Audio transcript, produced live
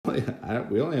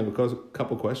We only have a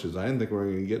couple questions. I didn't think we were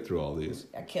going to get through all these.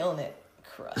 You're killing it.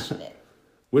 Crushing it.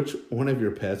 Which one of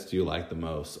your pets do you like the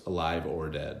most, alive or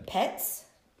dead? Pets?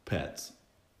 Pets.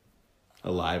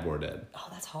 Alive or dead? Oh,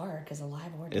 that's hard, because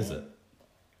alive or dead. Is it?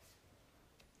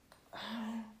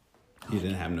 You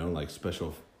didn't have no, like,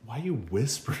 special... Why are you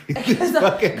whispering?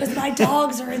 Because my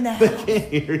dogs are in the house. They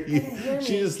can't hear you. They can't hear me.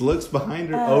 She just looks behind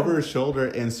her, over her shoulder,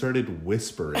 and started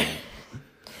whispering.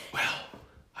 Well,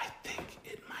 I think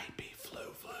it might be Flu.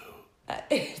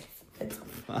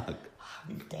 Fuck.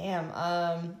 Damn.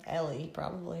 Ellie,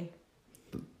 probably.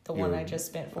 The one I just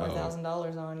spent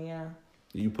 $4,000 on, yeah.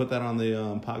 You put that on the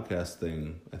podcast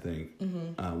thing, I think.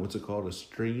 Mm-hmm. What's it called? A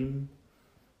stream?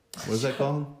 What is that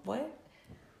called? What?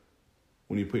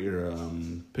 When you put your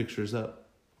pictures up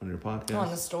on your podcast? On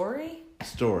the story?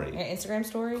 Story. Your Instagram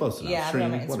story? Close enough. Yeah, Stream, I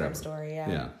put on my Instagram whatever. story,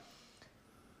 yeah.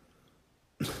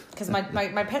 Yeah. Because my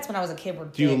pets when I was a kid were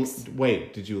dicks.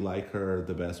 Did you like her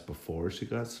the best before she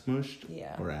got smushed?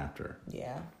 Yeah. Or after?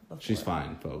 Yeah. Before. She's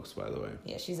fine, folks, by the way.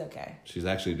 Yeah, she's okay. She's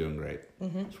actually doing great.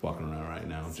 Mm-hmm. She's walking around right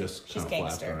now, just She's kind of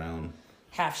gangster. flapping around.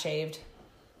 Half shaved.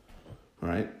 All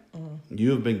right? Mm-hmm. You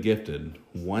have been gifted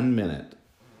 1 minute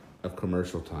of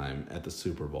commercial time at the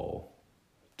Super Bowl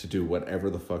to do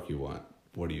whatever the fuck you want.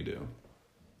 What do you do?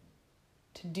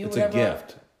 To do It's whatever. a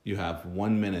gift. You have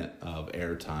 1 minute of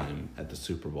airtime at the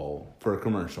Super Bowl for a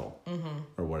commercial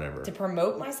or whatever. To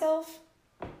promote myself?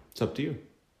 It's up to you.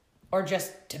 Or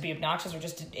just to be obnoxious or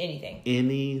just to anything?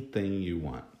 Anything you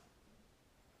want.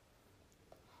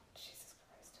 Jesus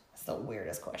Christ. That's the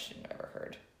weirdest question I've ever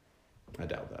heard. I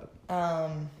doubt that.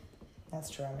 That's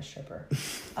true. I'm a stripper.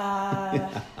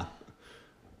 I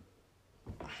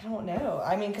don't know.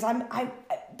 I mean, because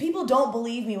people don't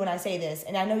believe me when I say this,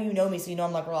 and I know you know me, so you know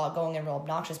I'm like going in real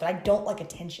obnoxious. But I don't like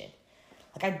attention.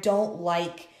 Like I don't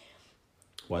like.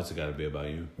 Why's it got to be about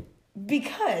you?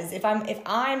 Because if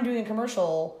I'm doing a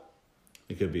commercial.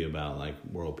 It could be about like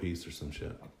world peace or some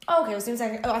shit. Oh, okay. Well, seems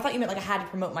like I thought you meant like I had to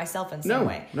promote myself in some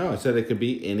way. No. I said it could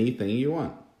be anything you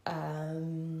want.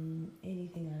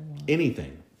 Anything I want.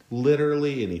 Anything.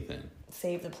 Literally anything.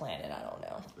 Save the planet. I don't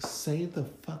know. Save the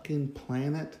fucking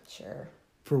planet Sure.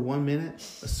 for 1 minute?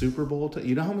 A Super Bowl?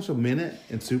 You know how much a minute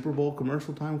in Super Bowl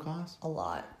commercial time costs? A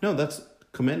lot. No, that's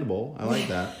commendable. I like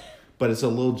that. But it's a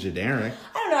little generic.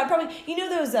 I don't know. I probably you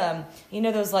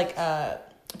know those like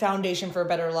Foundation for a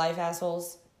Better Life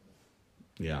assholes.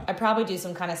 Yeah. I probably do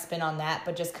some kind of spin on that,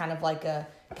 but just kind of like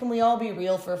can we all be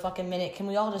real for a fucking minute? Can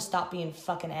we all just stop being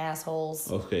fucking assholes?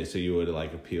 Okay, so you would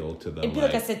like appeal to the It'd be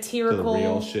like a satirical, to the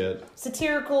real shit.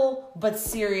 Satirical, but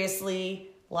seriously,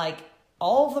 like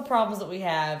all of the problems that we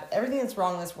have, everything that's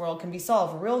wrong in this world can be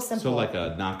solved real simple. So like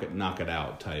a knock it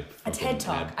out type. A TED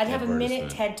Talk. I'd have a minute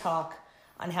TED Talk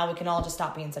on how we can all just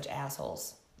stop being such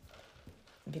assholes.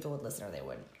 And people would listen or they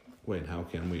wouldn't. Wait, how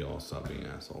can we all stop being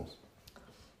assholes?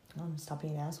 Stop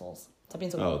being assholes. Stop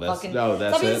being so that's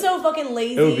it? so fucking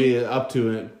lazy. It would be up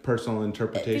to personal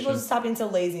interpretation. People just stop being so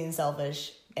lazy and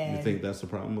selfish. And You think that's the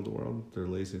problem with the world? They're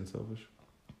lazy and selfish?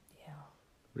 Yeah.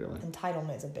 Really?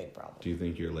 Entitlement is a big problem. Do you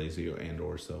think you're lazy and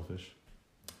or selfish?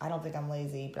 I don't think I'm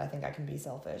lazy, but I think I can be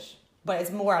selfish. But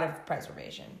it's more out of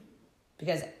preservation.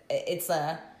 Because it's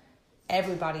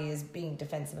everybody is being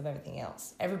defensive of everything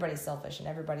else. Everybody's selfish and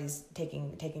everybody's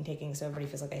taking, so everybody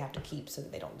feels like they have to keep so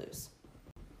that they don't lose.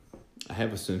 I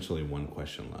have essentially one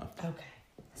question left. Okay.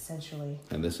 Essentially.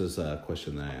 And this is a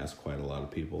question that I ask quite a lot of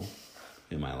people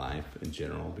in my life in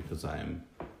general because I am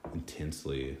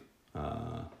intensely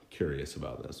curious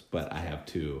about this. But I have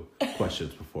two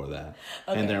questions before that.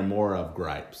 Okay. And they're more of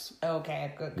gripes.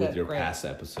 Okay, good. With your great. past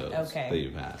episodes that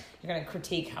you've had. You're going to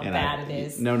critique how bad it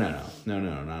is. No, not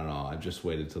at all. I've just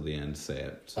waited till the end to say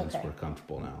it since we're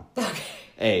comfortable now.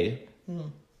 Okay.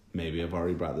 Maybe I've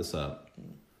already brought this up.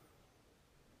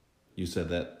 You said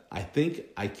that,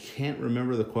 I can't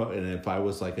remember the quote, and if I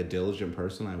was like a diligent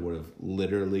person, I would have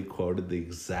literally quoted the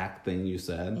exact thing you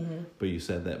said, but you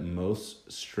said that most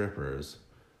strippers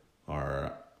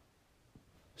are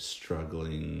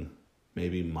struggling,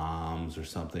 maybe moms or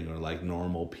something, or like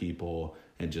normal people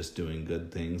and just doing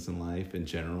good things in life in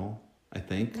general, I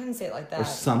think. I didn't say it like that. Or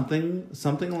something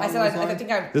along those lines. I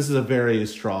think this is a very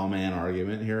straw man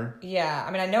argument here. Yeah,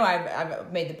 I mean, I know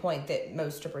I've made the point that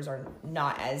most strippers are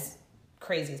not as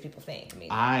crazy as people think.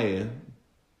 I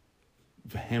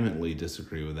vehemently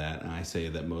disagree with that, and I say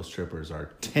that most strippers are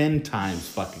 10 times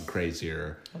fucking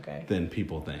crazier than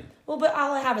people think. Well, but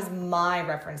all I have is my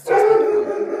reference to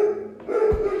speak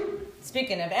from.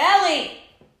 Speaking of Ellie!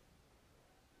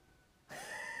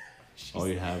 All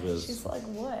you have is... She's like,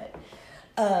 what?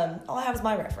 All I have is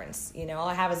my reference. All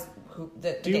I have is...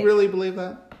 Do you really believe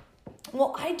that?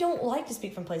 Well, I don't like to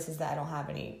speak from places that I don't have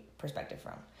any perspective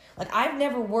from. Like, I've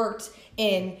never worked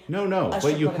in No, a but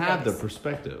strip you club in have the Vegas.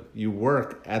 perspective. You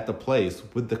work at the place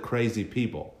with the crazy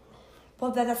people.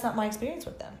 Well, that's not my experience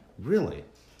with them. Really?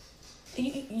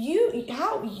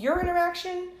 Your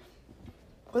interaction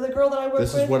with a girl that I work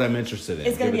with. This is what I'm interested in.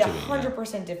 It's going to Give be it to me, yeah.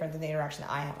 100% different than the interaction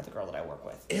that I have with a girl that I work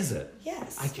with. Is it?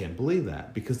 Yes. I can't believe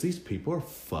that because these people are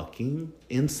fucking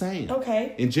insane.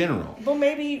 Okay. In general. Well,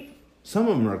 maybe. Some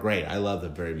of them are great. I love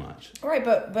them very much. Right,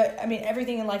 but I mean,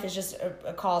 everything in life is just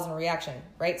a cause and a reaction,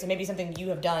 right? So maybe something you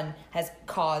have done has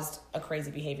caused a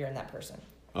crazy behavior in that person.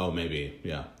 Oh, maybe.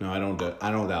 Yeah. No, I don't doubt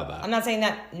that. I'm not saying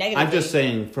that negatively. I'm just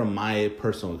saying from my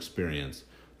personal experience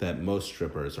that most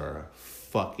strippers are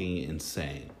fucking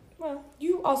insane. Well,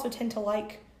 you also tend to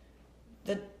like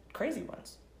the crazy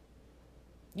ones.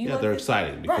 They're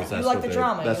exciting because that's you like what the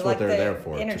drama. That's you what like they're the there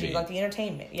for. energy. You like the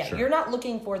entertainment. Yeah, Sure. You're not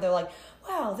looking for the like,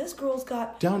 wow, this girl's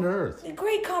got down to earth. a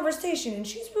great conversation and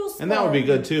she's real smart. And that would be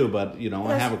good too, but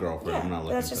I have a girlfriend. Yeah, I'm not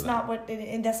looking that's just for that. not what,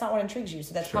 and that's not what intrigues you.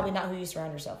 So that's probably not who you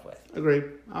surround yourself with. Agreed.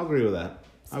 I'll agree with that.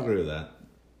 I'll agree with that.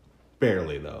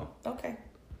 Barely though. Okay.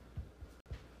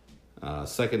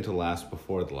 Second to last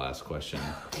before the last question.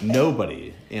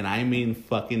 Nobody, and I mean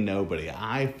fucking nobody,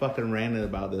 I fucking ranted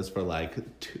about this for like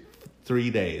 3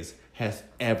 days, has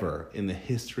ever in the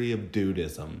history of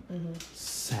dudism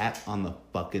sat on the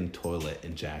fucking toilet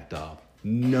and jacked off.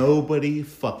 Nobody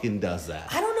fucking does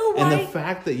that. I don't know why. And the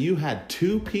fact that you had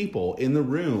 2 people in the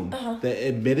room that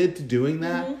admitted to doing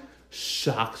that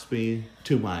shocks me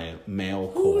to my male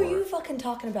core. Who are you fucking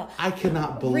talking about? I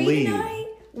cannot Reed believe. and I,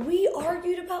 we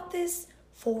argued about this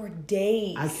for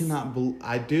days. I cannot believe.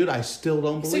 I still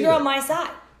don't believe. So you're it. on my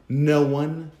side. No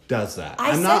one does that. I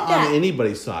I'm said not that. on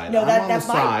anybody's side. No, I'm on that's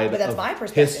the my- side but that's of my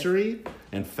perspective. history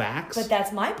and facts. But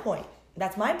that's my point.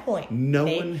 That's my point. No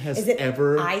Nate, one has is that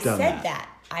ever I done said that.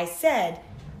 I said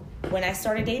when I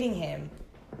started dating him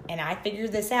and I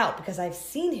figured this out because I've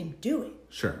seen him do it.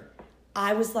 Sure.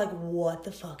 I was like, what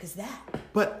the fuck is that?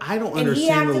 But I don't And he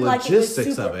understand the acted like it was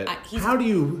logistics super- of it. he's- How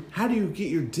do you get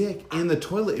your dick in the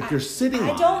toilet if you're sitting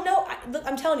on I it? don't know. Look,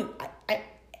 I'm telling you,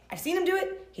 I've seen him do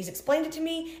it. He's explained it to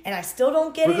me, and I still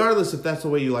don't get it. Regardless if that's the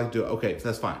way you like to do it, okay,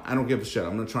 that's fine. I don't give a shit.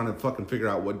 I'm not trying to fucking figure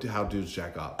out how dudes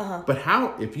jack off. But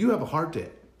if you have a hard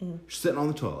dick, you're sitting on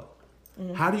the toilet,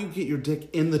 how do you get your dick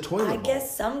in the toilet I bowl?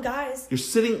 guess some guys You're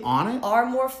sitting on it? are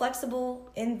more flexible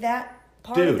in that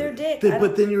part of their dick.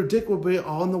 But then your dick will be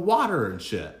all in the water and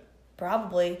shit.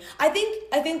 Probably. I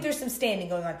think there's some standing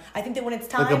going on. I think that when it's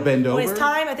time, Like a bend when it's over?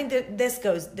 time, I think that this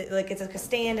goes like it's like a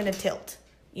stand and a tilt.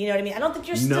 You know what I mean? I don't think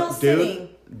you're still No, sitting.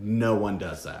 dude, no one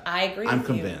does that. I agree. I'm with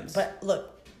convinced. You. But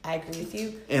look, I agree with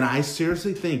you. And I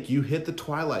seriously think you hit the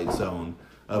twilight zone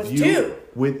of With you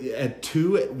 2. at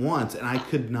 2 at once, and I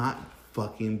could not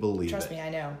fucking believe Trust it. me, I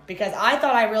know. Because I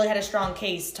thought I really had a strong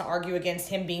case to argue against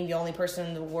him being the only person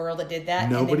in the world that did that.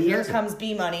 Nobody and then here does it. comes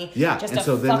B Money. Yeah, just and to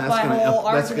so then fuck my whole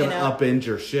that's argument gonna up. upend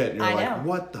your shit. And you're I like, know.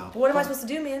 what the? But what am I fuck? supposed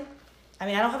to do, man? I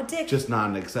mean, I don't have a dick. Just nod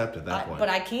and accept at that point. But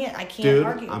I can't Dude,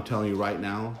 argue. I'm telling you right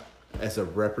now, as a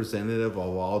representative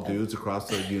of all dudes across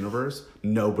the universe,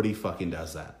 nobody fucking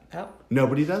does that. Oh.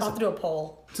 Nobody does I'll have it. to do a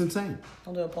poll. It's insane.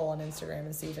 I'll do a poll on Instagram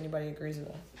and see if anybody agrees with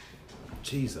it.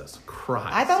 Jesus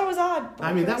Christ. I thought it was odd. but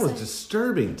I mean, what that can was say?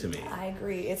 disturbing to me. I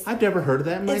agree. I've never heard of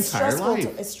that in my it's entire stressful.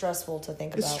 life. It's stressful to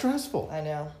think It's about. stressful. I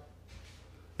know.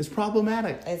 It's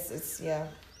problematic. It's yeah.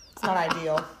 It's not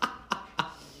ideal.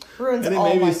 Ruins And it all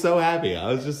made my. me so happy.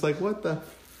 I was just like, what the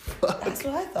fuck? That's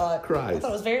what I thought. Christ. I thought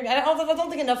it was very. I don't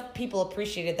think enough people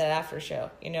appreciated that after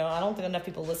show. You know, I don't think enough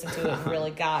people listened to it and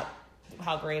really got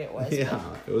how great it was. Yeah,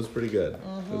 it was pretty good.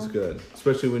 It was good.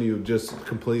 Especially when you just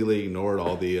completely ignored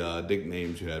all the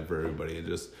nicknames you had for everybody and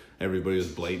just everybody was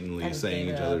blatantly I just saying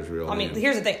gave each it up. other's real I mean, names.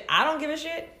 here's the thing. I don't give a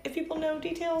shit if people know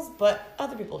details, but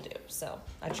other people do. So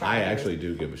I try. I to actually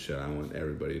do give a shit. I want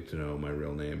everybody to know my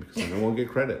real name because then I won't get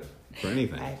credit for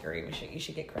anything, I agree. You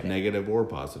should get credit. negative or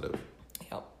positive.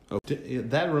 Yep. Oh,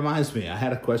 that reminds me. I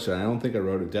had a question. I don't think I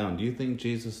wrote it down. Do you think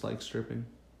Jesus likes stripping?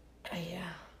 Yeah.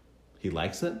 He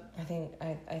likes it? I think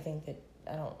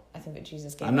that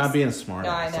Jesus gave I'm us- not being smart.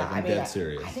 No, I Like, know. I'm dead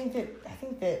serious. I think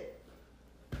that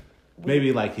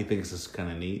Maybe like he thinks it's kind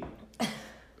of neat.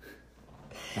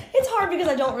 it's hard because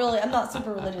I'm not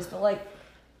super religious, but like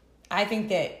I think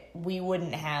that we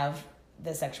wouldn't have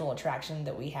the sexual attraction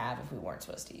that we have if we weren't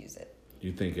supposed to use it.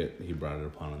 You think he brought it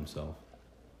upon himself?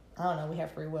 I don't know, we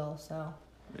have free will, so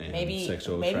And maybe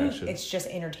sexual attraction. it's just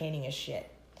entertaining as shit.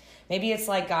 Maybe it's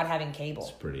like God having cable.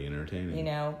 It's pretty entertaining. You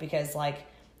know, because like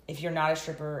if you're not a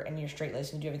stripper and you're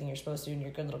straight-laced and you do everything you're supposed to and you're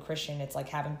a good little Christian, it's like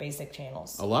having basic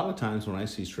channels. A lot of times when I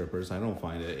see strippers, I don't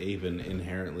find it even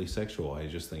inherently sexual. I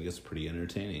just think it's pretty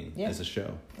entertaining as a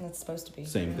show. It's supposed to be.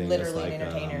 Same thing Literally as like an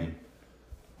entertainer.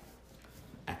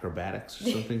 Acrobatics or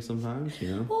something sometimes,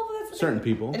 you know? Well, that's the certain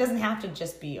thing. people. It doesn't have to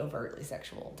just be overtly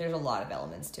sexual. There's a lot of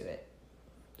elements to it.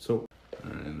 So,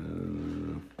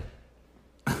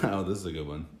 oh, this is a good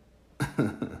one.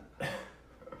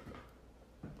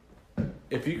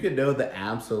 If you could know the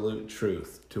absolute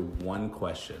truth to one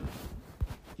question,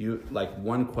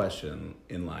 one question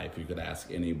in life you could ask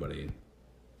anybody,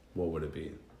 what would it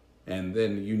be? And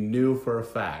then you knew for a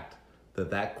fact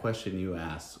that question you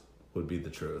asked would be the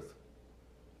truth.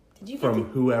 Did you get from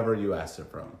whoever you asked it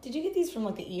from. Did you get these from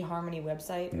like the eHarmony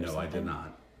website? No, I did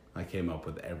not. I came up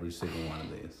with every single one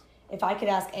of these. If I could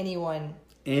ask anyone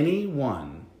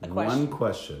one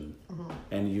question,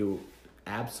 and you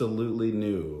absolutely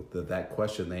knew that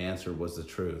question they answered was the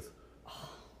truth,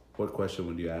 what question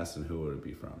would you ask and who would it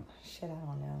be from? Shit, I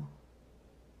don't know.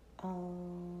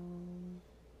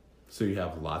 So you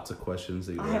have lots of questions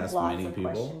that you I would have ask lots many of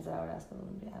people? questions that I would ask them.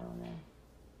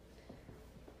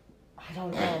 I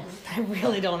don't know. I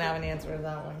really don't have an answer to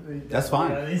that one. That's fine.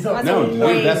 That's No,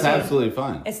 way dude, that's too- absolutely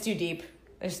fine. It's too deep.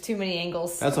 There's too many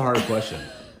angles. That's a hard question.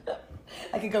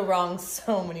 I could go wrong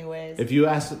so many ways. If you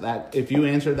answered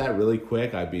that really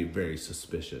quick, I'd be very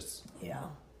suspicious. Yeah.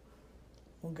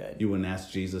 Well, good. You wouldn't ask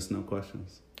Jesus no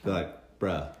questions. Be like,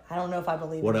 bruh, I don't know if I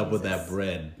believe what in up with Jesus. that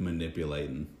bread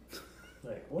manipulating?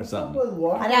 Like, what's Or up something. with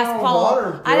walking I'd ask on Paul.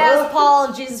 water, I'd bro? ask Paul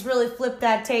if Jesus really flipped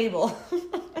that table.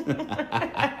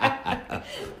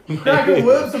 Cracking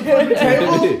whips and flipping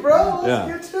tables, bro. Let's Yeah.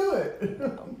 get to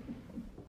it.